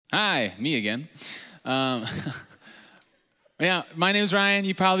Hi, me again. Yeah, my name's Ryan.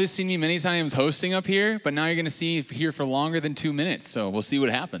 You've probably seen me many times hosting up here, but now you're going to see here for longer than 2 minutes, so we'll see what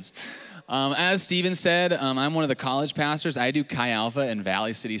happens. As Steven said, I'm one of the college pastors. I do Chi Alpha in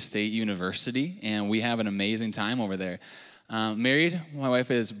Valley City State University, and we have an amazing time over there. Married, my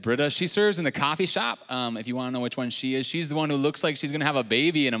wife is Britta. She serves in the coffee shop. If you want to know which one she is, she's the one who looks like she's going to have a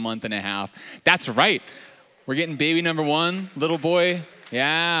baby in a month and a half. That's right. We're getting baby number 1, little boy.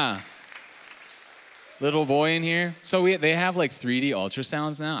 Yeah. Little boy in here. So they have like 3D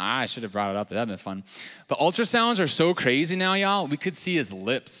ultrasounds now. I should have brought it up. That'd been fun. But ultrasounds are so crazy now, y'all. We could see his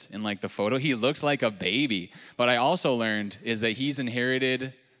lips in like the photo. He looked like a baby. But I also learned is that he's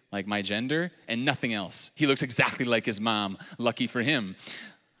inherited like my gender and nothing else. He looks exactly like his mom. Lucky for him.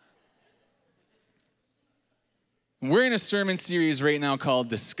 We're in a sermon series right now called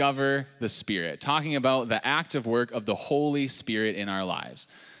Discover the Spirit, talking about the active work of the Holy Spirit in our lives.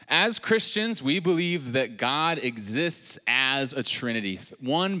 As Christians, we believe that God exists as a Trinity,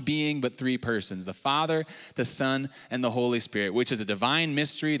 one being but 3 persons, the Father, the Son, and the Holy Spirit, which is a divine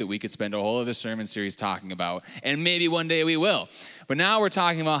mystery that we could spend a whole other sermon series talking about, and maybe one day we will. But now we're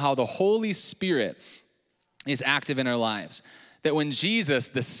talking about how the Holy Spirit is active in our lives. That when Jesus,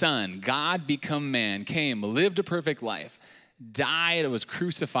 the Son, God become man, came, lived a perfect life, died, was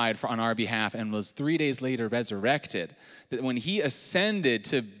crucified on our behalf, and was 3 days later resurrected, that when he ascended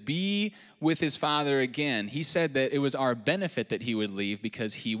to be with his Father again, he said that it was our benefit that he would leave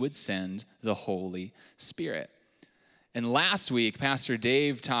because he would send the Holy Spirit. And last week, Pastor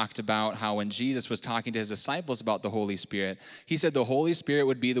Dave talked about how when Jesus was talking to his disciples about the Holy Spirit, he said the Holy Spirit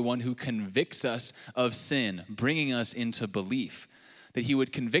would be the one who convicts us of sin, bringing us into belief. That he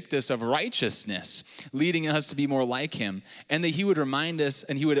would convict us of righteousness, leading us to be more like him. And that he would remind us,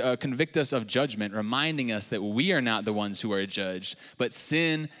 and he would convict us of judgment, reminding us that we are not the ones who are judged, but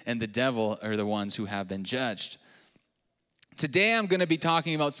sin and the devil are the ones who have been judged. Today, I'm going to be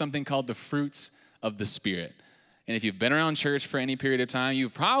talking about something called the fruits of the Spirit. And if you've been around church for any period of time, you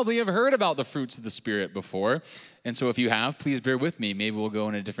probably have heard about the fruits of the Spirit before. And so if you have, please bear with me. Maybe we'll go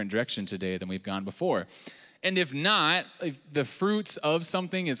in a different direction today than we've gone before. And if not, if the fruits of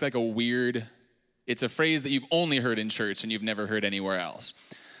something is like it's a phrase that you've only heard in church and you've never heard anywhere else.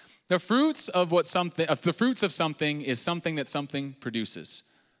 The fruits of something is something that something produces.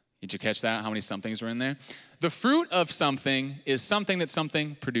 Did you catch that? How many somethings were in there? The fruit of something is something that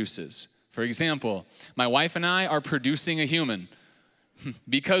something produces. For example, my wife and I are producing a human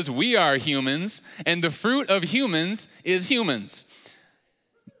because we are humans, and the fruit of humans is humans.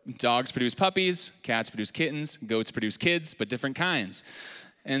 Dogs produce puppies, cats produce kittens, goats produce kids, but different kinds.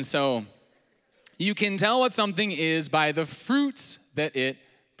 And so you can tell what something is by the fruits that it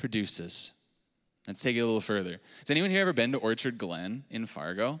produces. Let's take it a little further. Has anyone here ever been to Orchard Glen in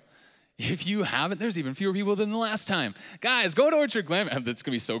Fargo? If you haven't, there's even fewer people than the last time. Guys, go to Orchard Glen. It's going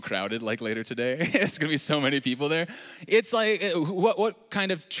to be so crowded like later today. It's going to be so many people there. It's like, what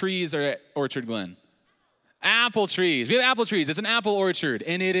kind of trees are at Orchard Glen? Apple trees. We have apple trees. It's an apple orchard,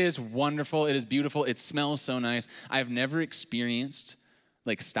 and it is wonderful. It is beautiful. It smells so nice. I've never experienced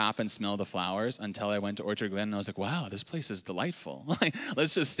like stop and smell the flowers until I went to Orchard Glen, and I was like, wow, this place is delightful. Like,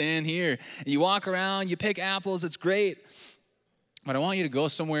 let's just stand here. You walk around, you pick apples. It's great. But I want you to go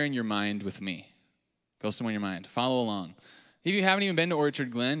somewhere in your mind with me. Go somewhere in your mind. Follow along. If you haven't even been to Orchard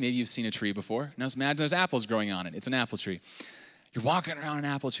Glen, maybe you've seen a tree before. Now, imagine there's apples growing on it. It's an apple tree. You're walking around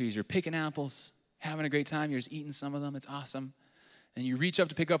apple trees. You're picking apples. Having a great time, you're just eating some of them, it's awesome. And you reach up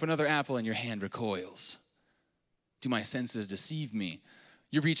to pick up another apple and your hand recoils. Do my senses deceive me?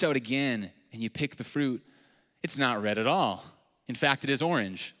 You reach out again and you pick the fruit. It's not red at all. In fact, it is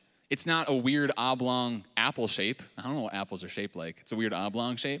orange. It's not a weird oblong apple shape. I don't know what apples are shaped like. It's a weird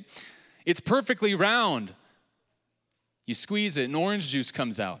oblong shape. It's perfectly round. You squeeze it and orange juice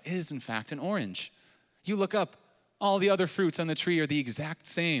comes out. It is in fact an orange. You look up, all the other fruits on the tree are the exact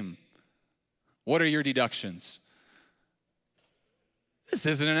same. What are your deductions? This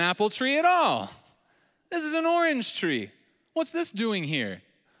isn't an apple tree at all. This is an orange tree. What's this doing here?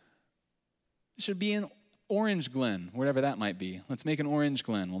 It should be an Orange Glen, wherever that might be. Let's make an Orange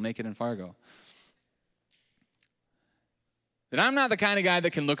Glen. We'll make it in Fargo. That I'm not the kind of guy that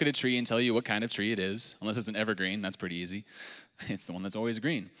can look at a tree and tell you what kind of tree it is, unless it's an evergreen. That's pretty easy. It's the one that's always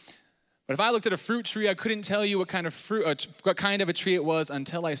green. But if I looked at a fruit tree, I couldn't tell you what kind of a tree it was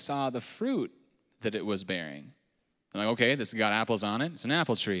until I saw the fruit that it was bearing. I'm like, okay, this has got apples on it. It's an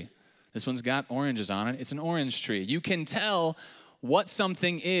apple tree. This one's got oranges on it. It's an orange tree. You can tell what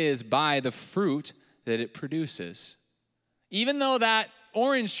something is by the fruit that it produces. Even though that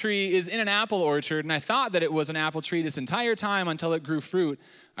orange tree is in an apple orchard, and I thought that it was an apple tree this entire time until it grew fruit.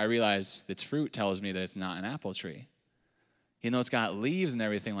 I realized its fruit tells me that it's not an apple tree. Even though it's got leaves and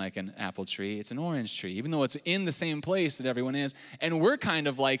everything like an apple tree, it's an orange tree, even though it's in the same place that everyone is. And we're kind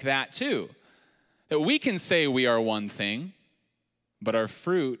of like that too. That we can say we are one thing, but our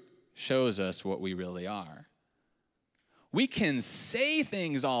fruit shows us what we really are. We can say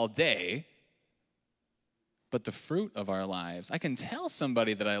things all day, but the fruit of our lives, I can tell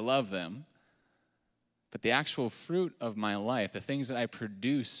somebody that I love them, but the actual fruit of my life, the things that I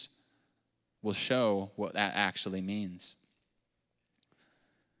produce, will show what that actually means.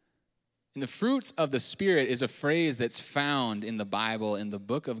 And the fruits of the Spirit is a phrase that's found in the Bible in the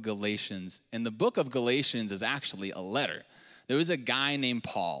book of Galatians. And the book of Galatians is actually a letter. There was a guy named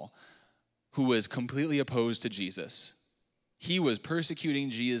Paul who was completely opposed to Jesus. He was persecuting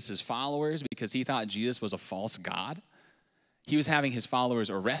Jesus' followers because he thought Jesus was a false god. He was having his followers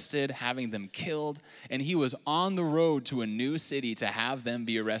arrested, having them killed, and he was on the road to a new city to have them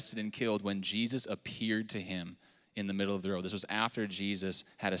be arrested and killed when Jesus appeared to him in the middle of the road. This was after Jesus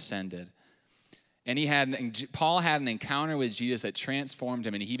had ascended. And Paul had an encounter with Jesus that transformed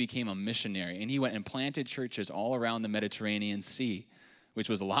him, and he became a missionary. And he went and planted churches all around the Mediterranean Sea, which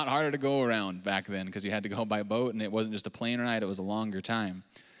was a lot harder to go around back then because you had to go by boat, and it wasn't just a plane ride, it was a longer time.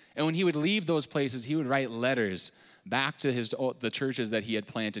 And when he would leave those places, he would write letters back to the churches that he had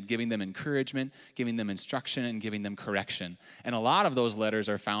planted, giving them encouragement, giving them instruction, and giving them correction. And a lot of those letters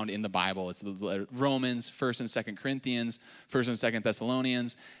are found in the Bible. It's the Romans, 1st and 2nd Corinthians, 1st and 2nd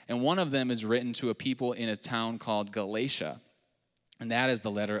Thessalonians, and one of them is written to a people in a town called Galatia, and that is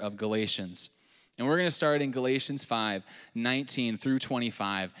the letter of Galatians. And we're going to start in Galatians 5:19 through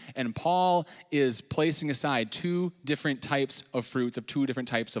 25. And Paul is placing aside two different types of fruits of two different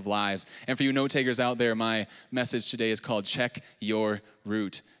types of lives. And for you note takers out there, my message today is called Check Your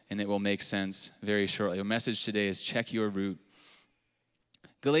Root. And it will make sense very shortly. The message today is Check Your Root.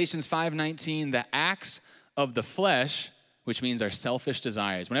 Galatians 5:19, the acts of the flesh, which means our selfish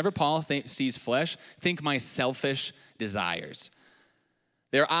desires. Whenever Paul sees flesh, think my selfish desires.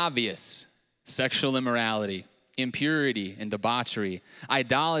 They're obvious. Sexual immorality, impurity and debauchery,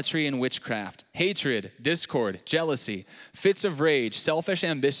 idolatry and witchcraft, hatred, discord, jealousy, fits of rage, selfish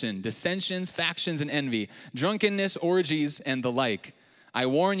ambition, dissensions, factions, and envy, drunkenness, orgies, and the like. I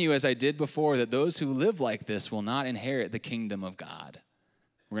warn you, as I did before, that those who live like this will not inherit the kingdom of God.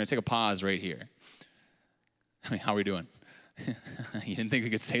 We're going to take a pause right here. How are we doing? You didn't think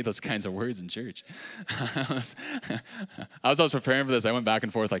we could say those kinds of words in church. I was preparing for this. I went back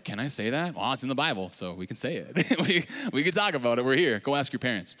and forth like, can I say that? Well, it's in the Bible, so we can say it. we can talk about it. We're here. Go ask your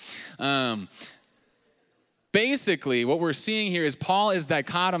parents. Basically, what we're seeing here is Paul is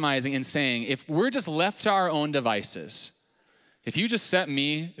dichotomizing and saying, if we're just left to our own devices, if you just set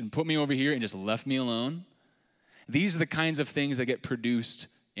me and put me over here and just left me alone, these are the kinds of things that get produced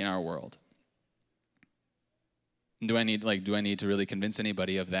in our world. Do I need to really convince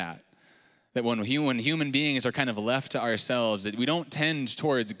anybody of that? That when human beings are kind of left to ourselves, that we don't tend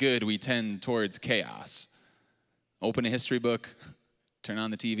towards good, we tend towards chaos. Open a history book, turn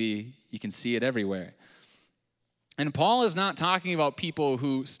on the TV, you can see it everywhere. And Paul is not talking about people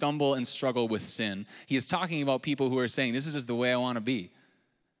who stumble and struggle with sin. He is talking about people who are saying, this is just the way I want to be.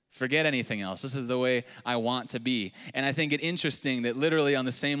 Forget anything else. This is the way I want to be. And I think it interesting that literally on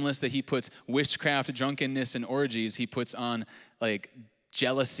the same list that he puts witchcraft, drunkenness, and orgies, he puts on like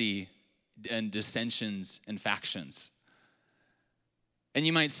jealousy and dissensions and factions. And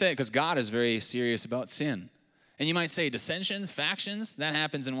you might say, because God is very serious about sin. And you might say, dissensions, factions, that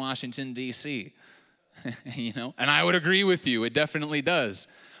happens in Washington, D.C. And I would agree with you. It definitely does.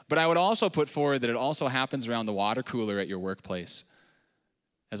 But I would also put forward that it also happens around the water cooler at your workplace.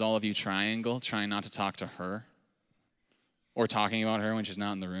 As all of you triangle, trying not to talk to her, or talking about her when she's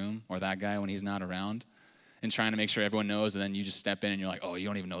not in the room, or that guy when he's not around, and trying to make sure everyone knows, and then you just step in and you're like, oh, you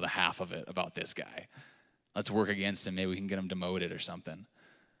don't even know the half of it about this guy. Let's work against him. Maybe we can get him demoted or something.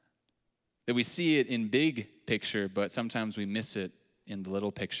 That we see it in big picture, but sometimes we miss it in the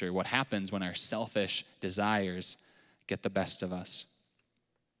little picture. What happens when our selfish desires get the best of us?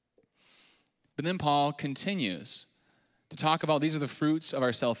 But then Paul continues to talk about these are the fruits of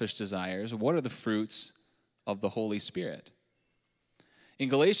our selfish desires. What are the fruits of the Holy Spirit? In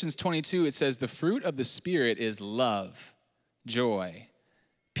Galatians 22, it says, the fruit of the Spirit is love, joy,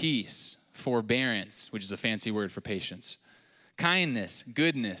 peace, forbearance, which is a fancy word for patience, kindness,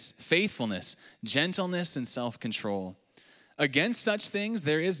 goodness, faithfulness, gentleness, and self-control. Against such things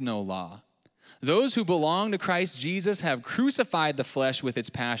there is no law. Those who belong to Christ Jesus have crucified the flesh with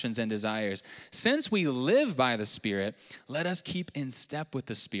its passions and desires. Since we live by the Spirit, let us keep in step with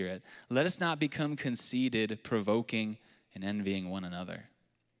the Spirit. Let us not become conceited, provoking, and envying one another.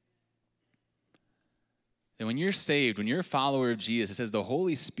 And when you're saved, when you're a follower of Jesus, it says the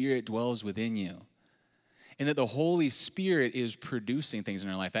Holy Spirit dwells within you. And that the Holy Spirit is producing things in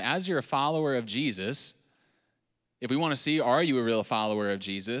our life. That as you're a follower of Jesus, if we want to see, are you a real follower of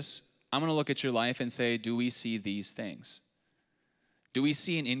Jesus? I'm going to look at your life and say, do we see these things? Do we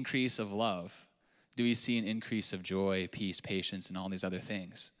see an increase of love? Do we see an increase of joy, peace, patience, and all these other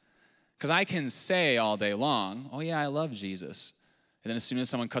things? Because I can say all day long, oh yeah, I love Jesus. And then as soon as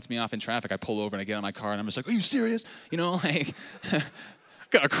someone cuts me off in traffic, I pull over and I get on my car and I'm just like, are you serious? You know, like,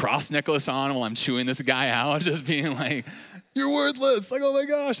 got a cross necklace on while I'm chewing this guy out, just being like, you're worthless. Like, oh my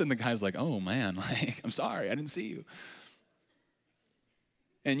gosh. And the guy's like, oh man, like, I'm sorry, I didn't see you.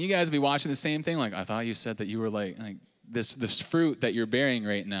 And you guys be watching the same thing, like, I thought you said that you were like this fruit that you're bearing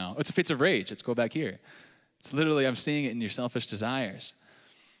right now. It's a fits of rage. Let's go back here. It's literally, I'm seeing it in your selfish desires.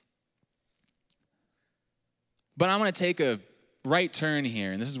 But I'm going to take a right turn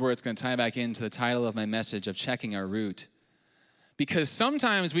here, and this is where it's going to tie back into the title of my message of checking our root. Because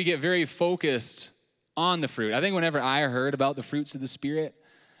sometimes we get very focused on the fruit. I think whenever I heard about the fruits of the Spirit,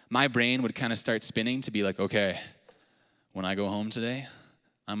 my brain would kind of start spinning to be like, okay, when I go home today,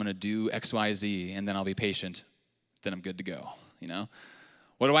 I'm going to do X, Y, Z, and then I'll be patient. Then I'm good to go, you know?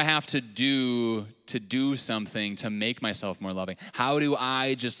 What do I have to do something to make myself more loving? How do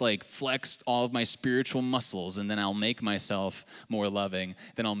I just like flex all of my spiritual muscles and then I'll make myself more loving?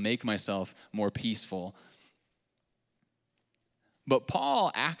 Then I'll make myself more peaceful. But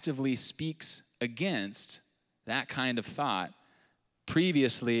Paul actively speaks against that kind of thought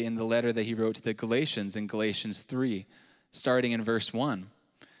previously in the letter that he wrote to the Galatians in Galatians 3, starting in verse 1.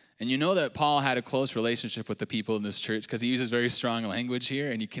 And you know that Paul had a close relationship with the people in this church because he uses very strong language here,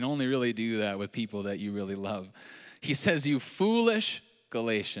 and you can only really do that with people that you really love. He says, you foolish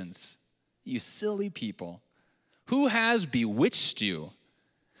Galatians, you silly people, who has bewitched you?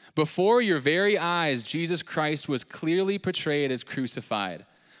 Before your very eyes, Jesus Christ was clearly portrayed as crucified.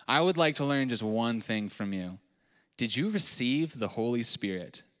 I would like to learn just one thing from you. Did you receive the Holy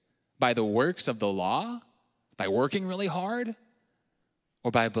Spirit by the works of the law, by working really hard, or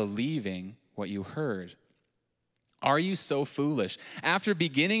by believing what you heard? Are you so foolish? After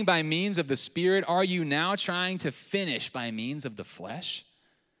beginning by means of the Spirit, are you now trying to finish by means of the flesh?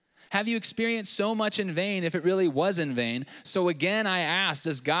 Have you experienced so much in vain if it really was in vain? So again, I ask,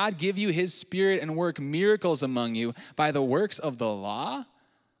 does God give you his Spirit and work miracles among you by the works of the law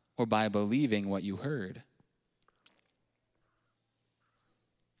or by believing what you heard?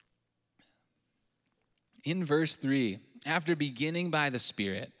 In verse 3, after beginning by the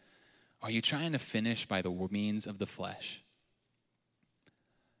Spirit, are you trying to finish by the means of the flesh?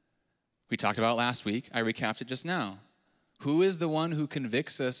 We talked about it last week. I recapped it just now. Who is the one who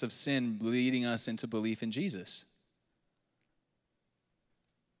convicts us of sin, leading us into belief in Jesus?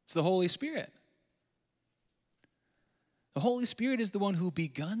 It's the Holy Spirit. The Holy Spirit is the one who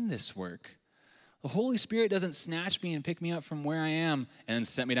begun this work. The Holy Spirit doesn't snatch me and pick me up from where I am and then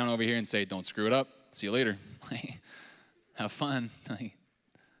set me down over here and say, don't screw it up. See you later. Have fun.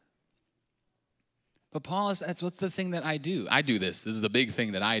 But Paul is, what's the thing that I do? I do this. This is the big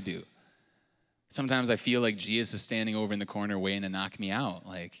thing that I do. Sometimes I feel like Jesus is standing over in the corner waiting to knock me out.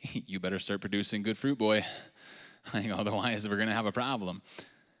 Like, you better start producing good fruit, boy. Like, otherwise we're going to have a problem.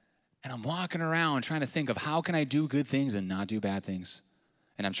 And I'm walking around trying to think of how can I do good things and not do bad things.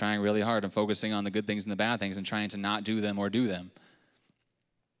 And I'm trying really hard. I'm focusing on the good things and the bad things and trying to not do them or do them.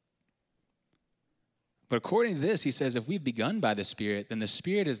 But according to this, he says, if we've begun by the Spirit, then the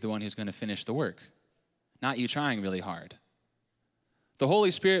Spirit is the one who's going to finish the work, not you trying really hard. The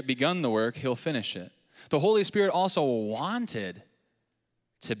Holy Spirit begun the work, he'll finish it. The Holy Spirit also wanted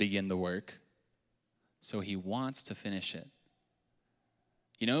to begin the work, so he wants to finish it.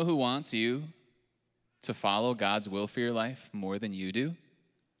 You know who wants you to follow God's will for your life more than you do?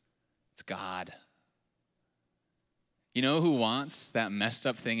 It's God. You know who wants that messed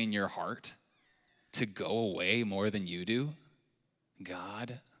up thing in your heart to go away more than you do?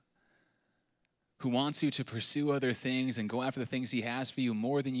 God. Who wants you to pursue other things and go after the things he has for you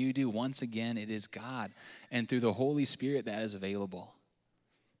more than you do? Once again, it is God. And through the Holy Spirit, that is available.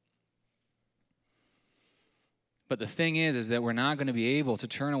 But the thing is that we're not going to be able to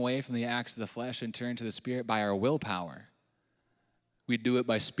turn away from the acts of the flesh and turn to the Spirit by our willpower. We do it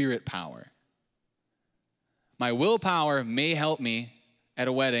by Spirit power. My willpower may help me at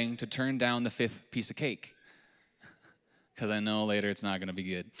a wedding to turn down the 5th piece of cake because I know later it's not going to be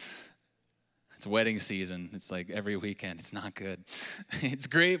good. It's wedding season. It's like every weekend. It's not good. It's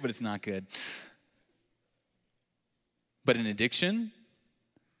great, but it's not good. But an addiction,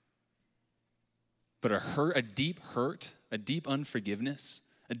 but a deep hurt, a deep unforgiveness,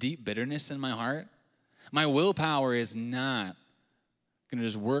 a deep bitterness in my heart, my willpower is not going to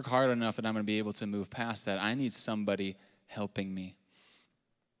just work hard enough that I'm going to be able to move past that. I need somebody helping me.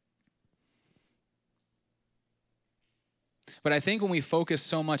 But I think when we focus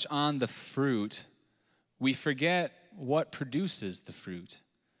so much on the fruit, we forget what produces the fruit.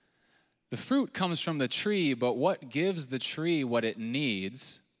 The fruit comes from the tree, but what gives the tree what it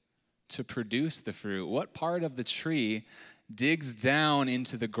needs to produce the fruit? What part of the tree digs down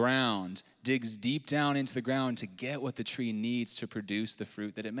into the ground, digs deep down into the ground to get what the tree needs to produce the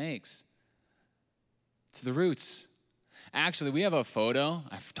fruit that it makes? It's the roots. Actually, we have a photo.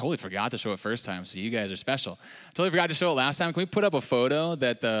 I totally forgot to show it first time, so you guys are special. I totally forgot to show it last time. Can we put up a photo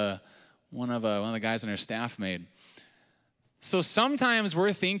that one of the guys on our staff made? So sometimes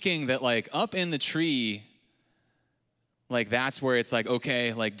we're thinking that like up in the tree, like that's where it's like,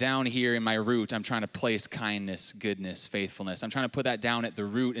 okay, like down here in my root, I'm trying to place kindness, goodness, faithfulness. I'm trying to put that down at the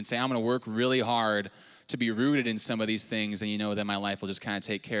root and say, I'm going to work really hard to be rooted in some of these things, and you know that my life will just kind of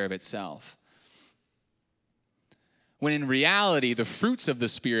take care of itself. When in reality, the fruits of the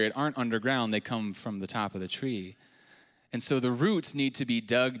Spirit aren't underground, they come from the top of the tree. And so the roots need to be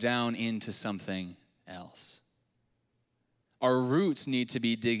dug down into something else. Our roots need to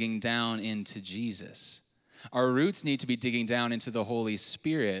be digging down into Jesus. Our roots need to be digging down into the Holy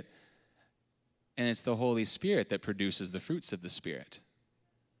Spirit, and it's the Holy Spirit that produces the fruits of the Spirit.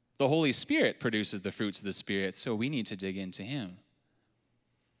 The Holy Spirit produces the fruits of the Spirit, so we need to dig into Him.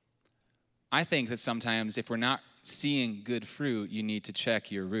 I think that sometimes if we're not seeing good fruit, you need to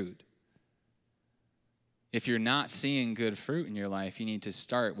check your root. If you're not seeing good fruit in your life, you need to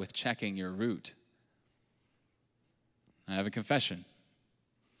start with checking your root. I have a confession.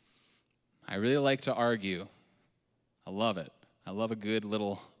 I really like to argue. I love it. I love a good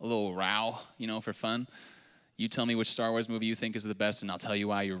little row, for fun. You tell me which Star Wars movie you think is the best, and I'll tell you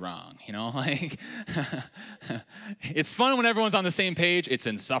why you're wrong. Like, it's fun when everyone's on the same page. It's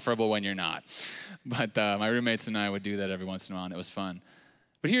insufferable when you're not. But my roommates and I would do that every once in a while, and it was fun.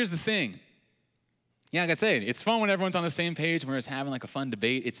 But here's the thing. Yeah, like I said, it's fun when everyone's on the same page, when we're just having like a fun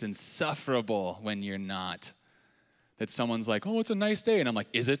debate. It's insufferable when you're not. That someone's like, oh, it's a nice day. And I'm like,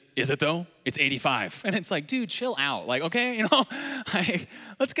 is it? Is it though? It's 85. And it's like, dude, chill out. Like, okay, like,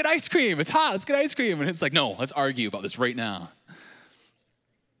 let's get ice cream. It's hot, let's get ice cream. And it's like, no, let's argue about this right now.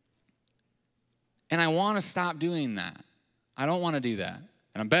 And I want to stop doing that. I don't want to do that.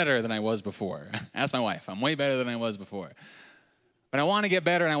 And I'm better than I was before. Ask my wife. I'm way better than I was before. But I want to get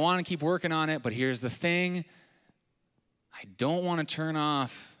better and I want to keep working on it. But here's the thing. I don't want to turn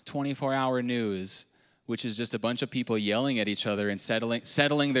off 24-hour news, which is just a bunch of people yelling at each other and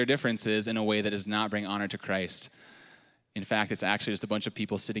settling their differences in a way that does not bring honor to Christ. In fact, it's actually just a bunch of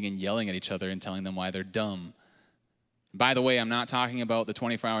people sitting and yelling at each other and telling them why they're dumb. By the way, I'm not talking about the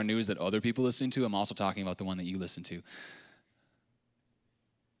 24-hour news that other people listen to. I'm also talking about the one that you listen to.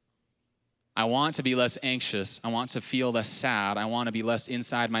 I want to be less anxious. I want to feel less sad. I want to be less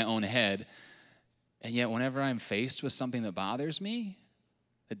inside my own head. And yet, whenever I'm faced with something that bothers me,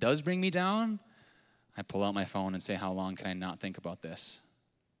 that does bring me down, I pull out my phone and say, how long can I not think about this?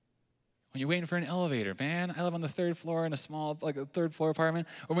 When you're waiting for an elevator, man, I live on the third floor in a small, like a third floor apartment.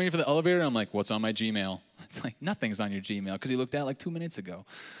 I'm waiting for the elevator, and I'm like, what's on my Gmail? It's like, nothing's on your Gmail because you looked at it like 2 minutes ago.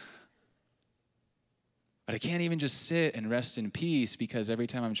 But I can't even just sit and rest in peace because every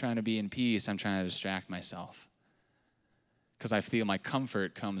time I'm trying to be in peace, I'm trying to distract myself. Because I feel my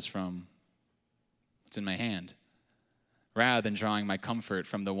comfort comes from what's in my hand, rather than drawing my comfort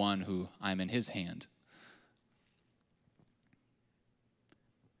from the one who I'm in his hand.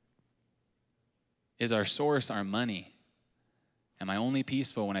 Is our source our money? Am I only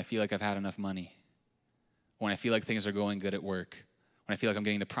peaceful when I feel like I've had enough money? When I feel like things are going good at work? When I feel like I'm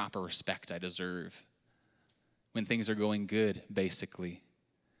getting the proper respect I deserve? When things are going good, basically.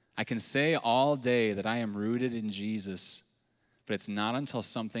 I can say all day that I am rooted in Jesus, but it's not until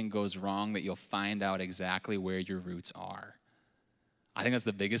something goes wrong that you'll find out exactly where your roots are. I think that's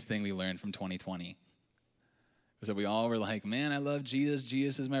the biggest thing we learned from 2020. Was that we all were like, man, I love Jesus.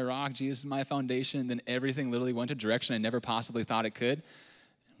 Jesus is my rock. Jesus is my foundation. And then everything literally went a direction I never possibly thought it could.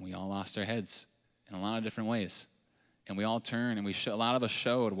 And we all lost our heads in a lot of different ways. And we all turned, and a lot of us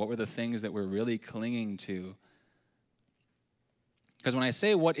showed what were the things that we're really clinging to. Because when I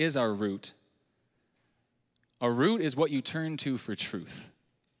say what is our root, a root is what you turn to for truth.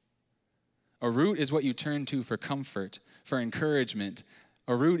 A root is what you turn to for comfort, for encouragement.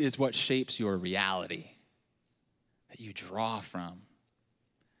 A root is what shapes your reality that you draw from.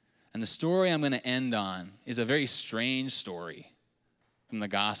 And the story I'm going to end on is a very strange story from the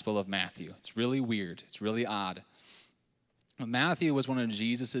Gospel of Matthew. It's really weird. It's really odd. Matthew was one of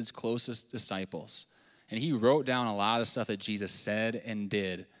Jesus' closest disciples, and he wrote down a lot of stuff that Jesus said and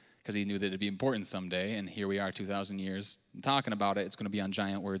did because he knew that it'd be important someday, and here we are 2,000 years talking about it. It's going to be on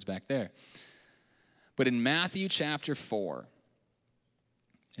giant words back there. But in Matthew chapter 4,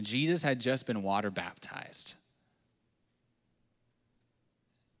 Jesus had just been water baptized.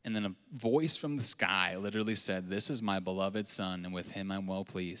 And then a voice from the sky literally said, "This is my beloved son, and with him I'm well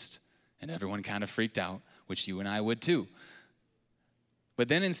pleased." And everyone kind of freaked out, which you and I would too. But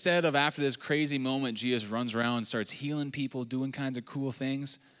then instead of after this crazy moment, Jesus runs around and starts healing people, doing kinds of cool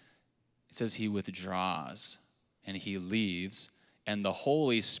things, it says he withdraws and he leaves, and the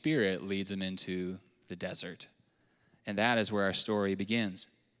Holy Spirit leads him into the desert. And that is where our story begins.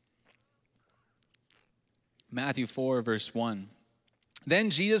 Matthew 4, verse 1. Then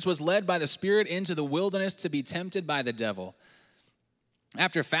Jesus was led by the Spirit into the wilderness to be tempted by the devil.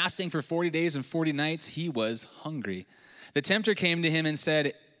 After fasting for 40 days and 40 nights, he was hungry. The tempter came to him and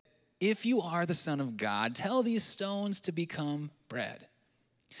said, "If you are the Son of God, tell these stones to become bread."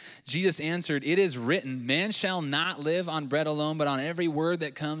 Jesus answered, "It is written, man shall not live on bread alone, but on every word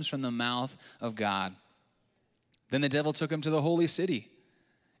that comes from the mouth of God." Then the devil took him to the holy city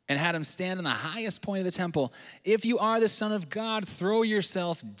and had him stand on the highest point of the temple. "If you are the Son of God, throw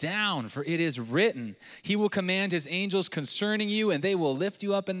yourself down, for it is written, he will command his angels concerning you, and they will lift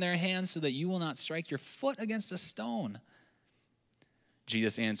you up in their hands so that you will not strike your foot against a stone."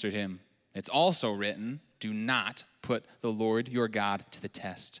 Jesus answered him, "It's also written, do not put the Lord your God to the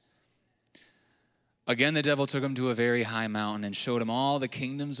test." Again, the devil took him to a very high mountain and showed him all the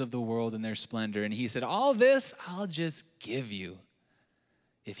kingdoms of the world and their splendor. And he said, "All this I'll just give you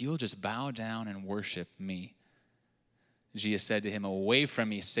if you'll just bow down and worship me." Jesus said to him, "Away from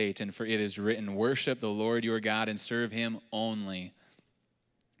me, Satan, for it is written, worship the Lord your God and serve him only."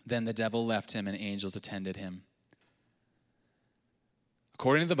 Then the devil left him and angels attended him.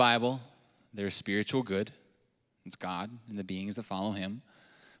 According to the Bible, there's spiritual good. It's God and the beings that follow him.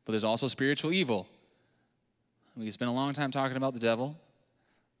 But there's also spiritual evil. We spent a long time talking about the devil.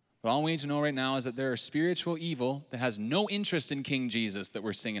 But all we need to know right now is that there are spiritual evil that has no interest in King Jesus that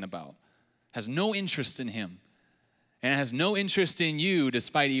we're singing about. Has no interest in him. And it has no interest in you,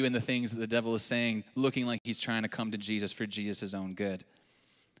 despite even the things that the devil is saying, looking like he's trying to come to Jesus for Jesus' own good.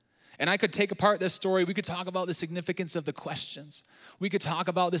 And I could take apart this story. We could talk about the significance of the questions. We could talk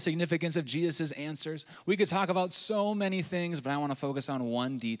about the significance of Jesus' answers. We could talk about so many things, but I want to focus on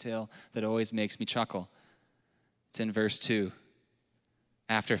one detail that always makes me chuckle. It's in verse 2.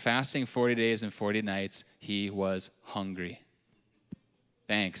 After fasting 40 days and 40 nights, he was hungry.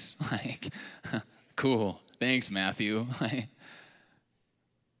 Thanks. Cool. Thanks, Matthew.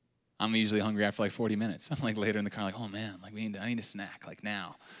 I'm usually hungry after 40 minutes. I'm later in the car, oh man, I need a snack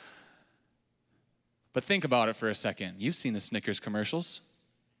now. But think about it for a second. You've seen the Snickers commercials.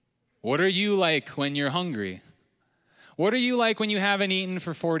 What are you like when you're hungry? What are you like when you haven't eaten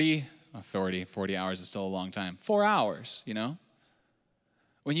for 40 hours is still a long time. 4 hours,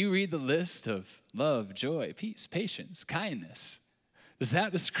 When you read the list of love, joy, peace, patience, kindness, does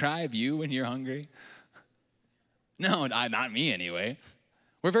that describe you when you're hungry? No, not me anyway.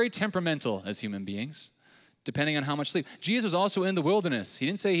 We're very temperamental as human beings, depending on how much sleep. Jesus was also in the wilderness. He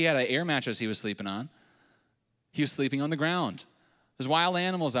didn't say he had an air mattress he was sleeping on. He was sleeping on the ground. There's wild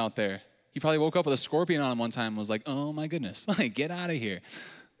animals out there. He probably woke up with a scorpion on him one time and was like, oh my goodness, get out of here.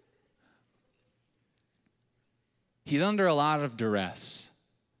 He's under a lot of duress.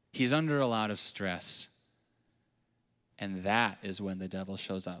 He's under a lot of stress. And that is when the devil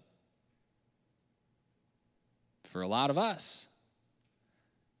shows up. For a lot of us,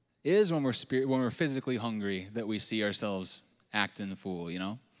 it is when we're physically hungry that we see ourselves acting the fool,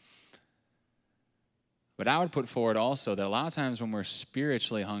 But I would put forward also that a lot of times when we're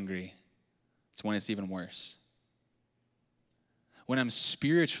spiritually hungry, it's when it's even worse. When I'm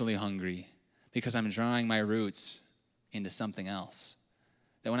spiritually hungry because I'm drawing my roots into something else.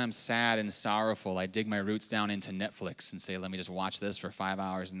 That when I'm sad and sorrowful, I dig my roots down into Netflix and say, let me just watch this for 5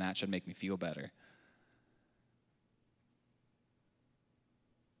 hours and that should make me feel better.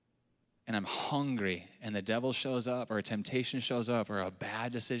 And I'm hungry and the devil shows up or a temptation shows up or a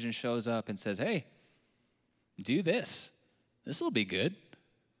bad decision shows up and says, hey, do this. This will be good.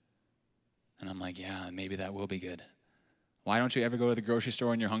 And I'm like, yeah, maybe that will be good. Why don't you ever go to the grocery store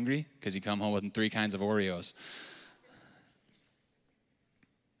when you're hungry? Because you come home with 3 kinds of Oreos.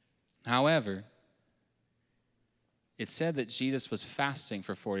 However, it said that Jesus was fasting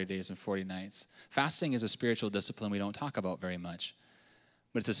for 40 days and 40 nights. Fasting is a spiritual discipline we don't talk about very much.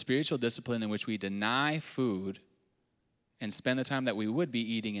 But it's a spiritual discipline in which we deny food and spend the time that we would be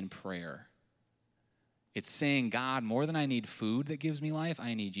eating in prayer. It's saying, God, more than I need food that gives me life,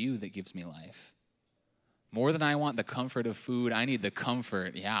 I need you that gives me life. More than I want the comfort of food, I need the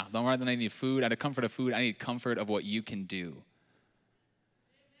comfort. Yeah, more than I need food, the comfort of food, I need comfort of what you can do.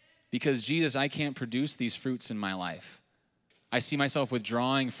 Because Jesus, I can't produce these fruits in my life. I see myself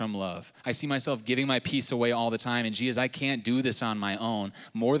withdrawing from love. I see myself giving my peace away all the time. And Jesus, I can't do this on my own.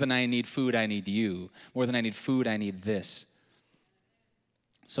 More than I need food, I need you. More than I need food, I need this.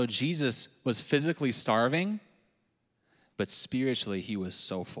 So Jesus was physically starving, but spiritually he was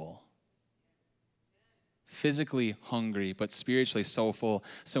so full. Physically hungry, but spiritually so full.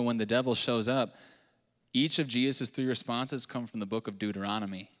 So when the devil shows up, each of Jesus' 3 responses come from the book of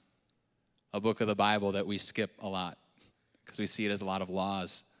Deuteronomy, a book of the Bible that we skip a lot because we see it as a lot of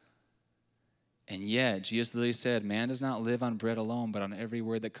laws. And yet, Jesus literally said, man does not live on bread alone, but on every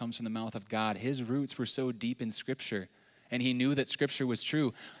word that comes from the mouth of God. His roots were so deep in Scripture, and he knew that Scripture was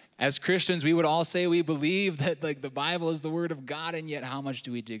true. As Christians, we would all say we believe that the Bible is the Word of God, and yet how much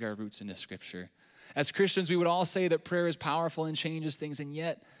do we dig our roots into Scripture? As Christians, we would all say that prayer is powerful and changes things, and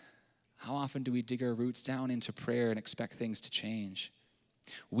yet how often do we dig our roots down into prayer and expect things to change?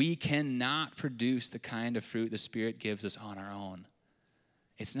 We cannot produce the kind of fruit the Spirit gives us on our own.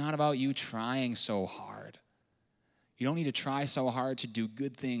 It's not about you trying so hard. You don't need to try so hard to do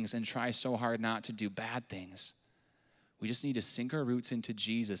good things and try so hard not to do bad things. We just need to sink our roots into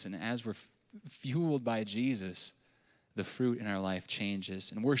Jesus, and as we're fueled by Jesus, the fruit in our life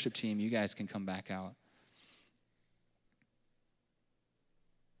changes. And worship team, you guys can come back out.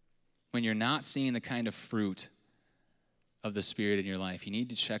 When you're not seeing the kind of fruit of the Spirit in your life, you need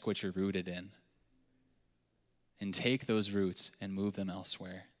to check what you're rooted in and take those roots and move them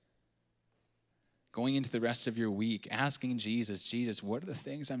elsewhere. Going into the rest of your week, asking Jesus, what are the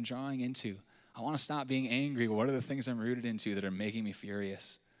things I'm drawing into? I want to stop being angry. What are the things I'm rooted into that are making me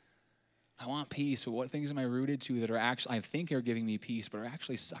furious? I want peace, but what things am I rooted to that are actually, I think are giving me peace, but are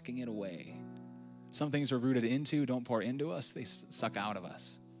actually sucking it away? Some things we're rooted into don't pour into us, they suck out of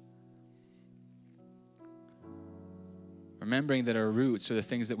us. Remembering that our roots are the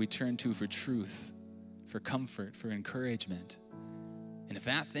things that we turn to for truth, for comfort, for encouragement. And if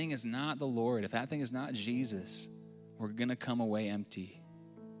that thing is not the Lord, if that thing is not Jesus, we're going to come away empty.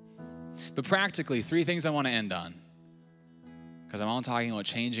 But practically, 3 things I want to end on, because I'm all talking about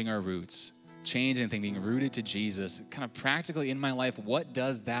changing our roots, changing things, being rooted to Jesus. Kind of practically in my life, what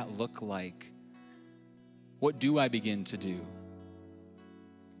does that look like? What do I begin to do?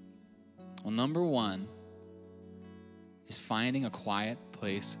 Well, number 1 is finding a quiet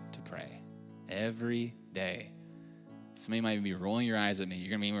place to pray every day. Somebody might be rolling your eyes at me. You're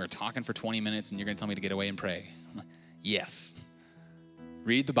going to be, we're talking for 20 minutes and you're going to tell me to get away and pray. I'm like, yes.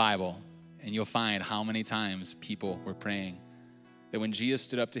 Read the Bible and you'll find how many times people were praying. That when Jesus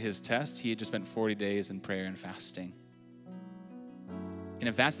stood up to his test, he had just spent 40 days in prayer and fasting. And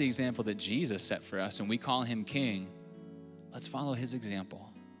if that's the example that Jesus set for us and we call him King, let's follow his example.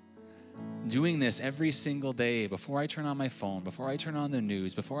 Doing this every single day before I turn on my phone, before I turn on the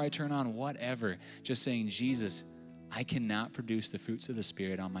news, before I turn on whatever, just saying, Jesus, I cannot produce the fruits of the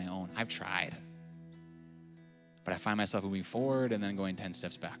Spirit on my own. I've tried. But I find myself moving forward and then going 10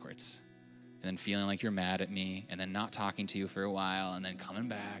 steps backwards. And then feeling like you're mad at me, and then not talking to you for a while, and then coming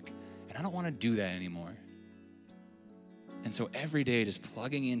back. And I don't want to do that anymore. And so every day just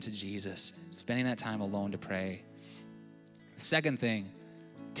plugging into Jesus, spending that time alone to pray. Second thing,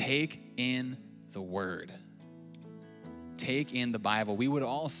 take in the Word. Take in the Bible. We would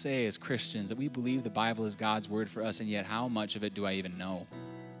all say as Christians that we believe the Bible is God's Word for us, and yet how much of it do I even know?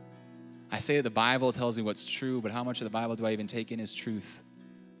 I say that the Bible tells me what's true, but how much of the Bible do I even take in as truth?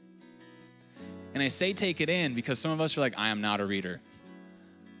 And I say take it in because some of us are like, I am not a reader.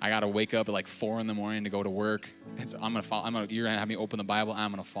 I got to wake up at like 4 a.m. to go to work. You're going to have me open the Bible.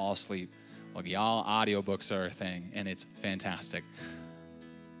 I'm going to fall asleep. Well, y'all, audiobooks are a thing, and it's fantastic.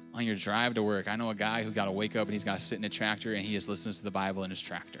 On your drive to work, I know a guy who got to wake up and he's got to sit in a tractor and he just listens to the Bible in his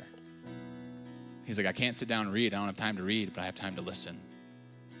tractor. He's like, I can't sit down and read. I don't have time to read, but I have time to listen.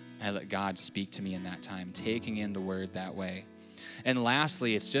 And I let God speak to me in that time, taking in the Word that way. And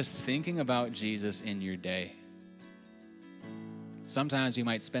lastly, it's just thinking about Jesus in your day. Sometimes we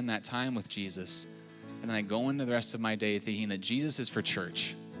might spend that time with Jesus, and then I go into the rest of my day thinking that Jesus is for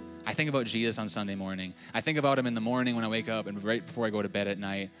church. I think about Jesus on Sunday morning. I think about him in the morning when I wake up and right before I go to bed at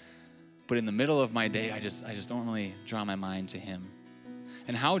night. But in the middle of my day, I just don't really draw my mind to him.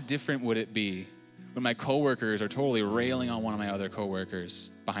 And how different would it be when my coworkers are totally railing on one of my other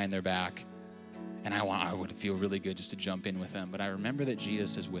coworkers behind their back, and I would feel really good just to jump in with them, but I remember that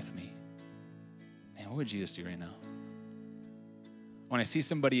Jesus is with me. Man, what would Jesus do right now? When I see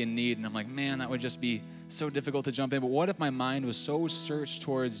somebody in need and I'm like, man, that would just be so difficult to jump in, but what if my mind was so searched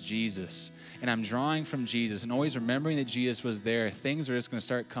towards Jesus and I'm drawing from Jesus and always remembering that Jesus was there, things are just gonna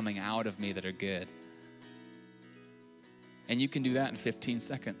start coming out of me that are good. And you can do that in 15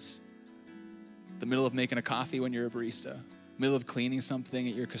 seconds. The middle of making a coffee when you're a barista, middle of cleaning something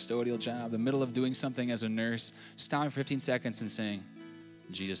at your custodial job, the middle of doing something as a nurse, stopping for 15 seconds and saying,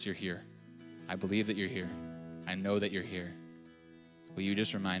 Jesus, you're here. I believe that you're here. I know that you're here. Will you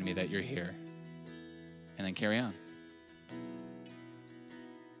just remind me that you're here? And then carry on.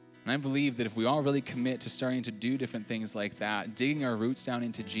 And I believe that if we all really commit to starting to do different things like that, digging our roots down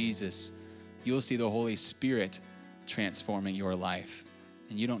into Jesus, you'll see the Holy Spirit transforming your life.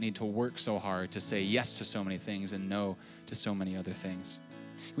 And you don't need to work so hard to say yes to so many things and no to so many other things.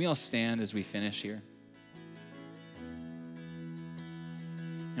 Can we all stand as we finish here?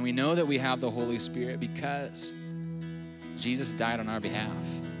 And we know that we have the Holy Spirit because Jesus died on our behalf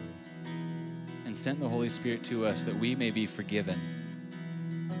and sent the Holy Spirit to us that we may be forgiven.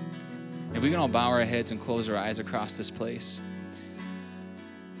 If we can all bow our heads and close our eyes across this place,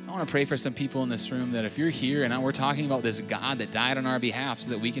 I want to pray for some people in this room that if you're here and we're talking about this God that died on our behalf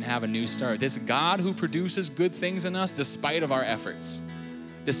so that we can have a new start, this God who produces good things in us despite of our efforts,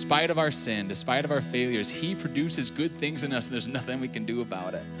 despite of our sin, despite of our failures, he produces good things in us and there's nothing we can do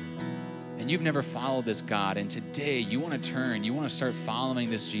about it. And you've never followed this God, and today you want to turn, you want to start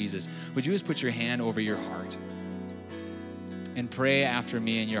following this Jesus, would you just put your hand over your heart and pray after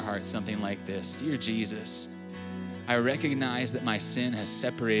me in your heart something like this? Dear Jesus, I recognize that my sin has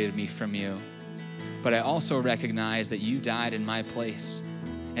separated me from you, but I also recognize that you died in my place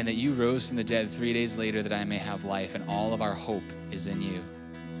and that you rose from the dead 3 days later that I may have life, and all of our hope is in you.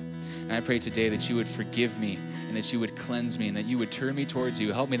 And I pray today that you would forgive me and that you would cleanse me and that you would turn me towards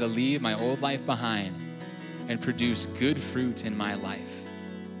you. Help me to leave my old life behind and produce good fruit in my life.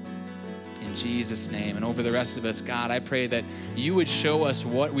 In Jesus' name. And over the rest of us, God, I pray that you would show us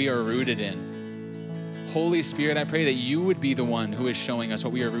what we are rooted in. Holy Spirit, I pray that you would be the one who is showing us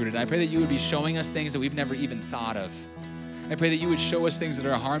what we are rooted in. I pray that you would be showing us things that we've never even thought of. I pray that you would show us things that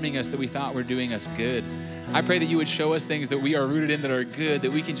are harming us that we thought were doing us good. I pray that you would show us things that we are rooted in that are good,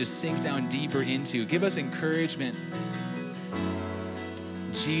 that we can just sink down deeper into. Give us encouragement.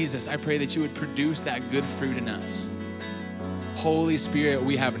 Jesus, I pray that you would produce that good fruit in us. Holy Spirit,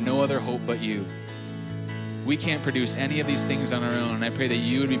 we have no other hope but you. We can't produce any of these things on our own, and I pray that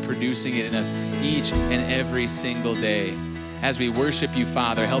you would be producing it in us each and every single day. As we worship you,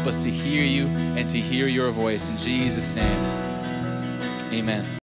 Father, help us to hear you and to hear your voice. In Jesus' name, amen.